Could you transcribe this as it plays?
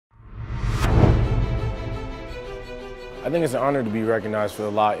I think it's an honor to be recognized for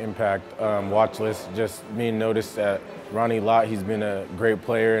the Lott IMPACT watch list. Just being noticed that Ronnie Lott, he's been a great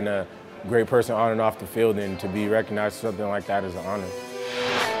player and a great person on and off the field, and to be recognized for something like that is an honor.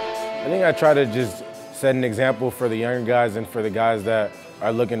 I think I try to just set an example for the younger guys and for the guys that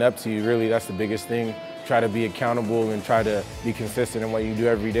are looking up to you. Really, that's the biggest thing. Try to be accountable and try to be consistent in what you do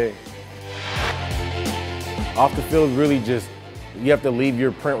every day. Off the field, really just, you have to leave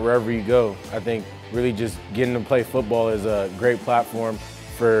your print wherever you go. I think really just getting to play football is a great platform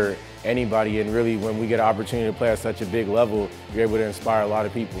for anybody, and really when we get an opportunity to play at such a big level, you're able to inspire a lot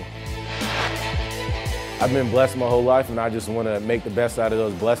of people. I've been blessed my whole life, and I just want to make the best out of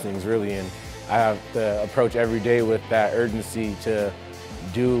those blessings, really, and I have to approach every day with that urgency to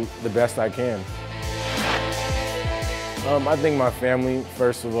do the best I can. I think my family,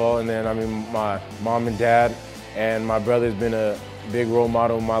 first of all, and then my mom and dad, and my brother's been a big role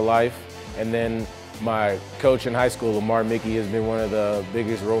model in my life. And then my coach in high school, Lamar Mickey, has been one of the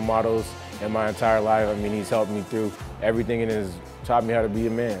biggest role models in my entire life. I mean, he's helped me through everything and has taught me how to be a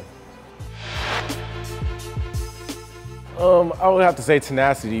man. I would have to say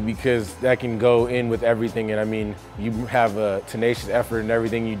tenacity, because that can go in with everything. And I mean, you have a tenacious effort in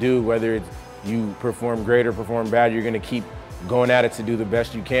everything you do, whether it's you perform great or perform bad, you're going to keep going at it to do the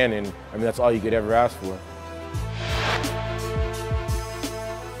best you can. And I mean, that's all you could ever ask for.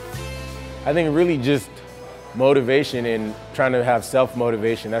 I think really just motivation and trying to have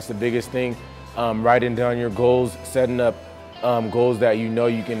self-motivation. That's the biggest thing. Writing down your goals, setting up goals that you know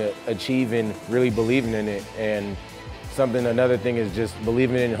you can achieve, and really believing in it. And another thing is just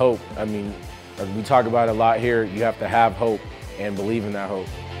believing in hope. I mean, we talk about it a lot here. You have to have hope and believe in that hope.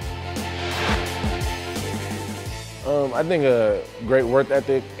 I think a great work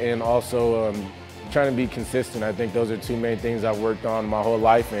ethic, and also trying to be consistent. I think those are two main things I've worked on my whole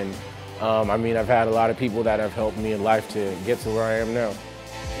life. And I mean, I've had a lot of people that have helped me in life to get to where I am now.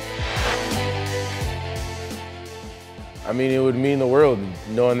 I mean, it would mean the world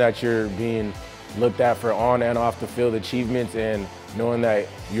knowing that you're being looked at for on and off the field achievements, and knowing that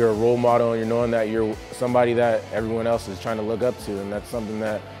you're a role model, and you're knowing that you're somebody that everyone else is trying to look up to, and that's something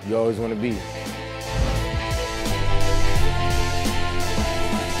that you always want to be.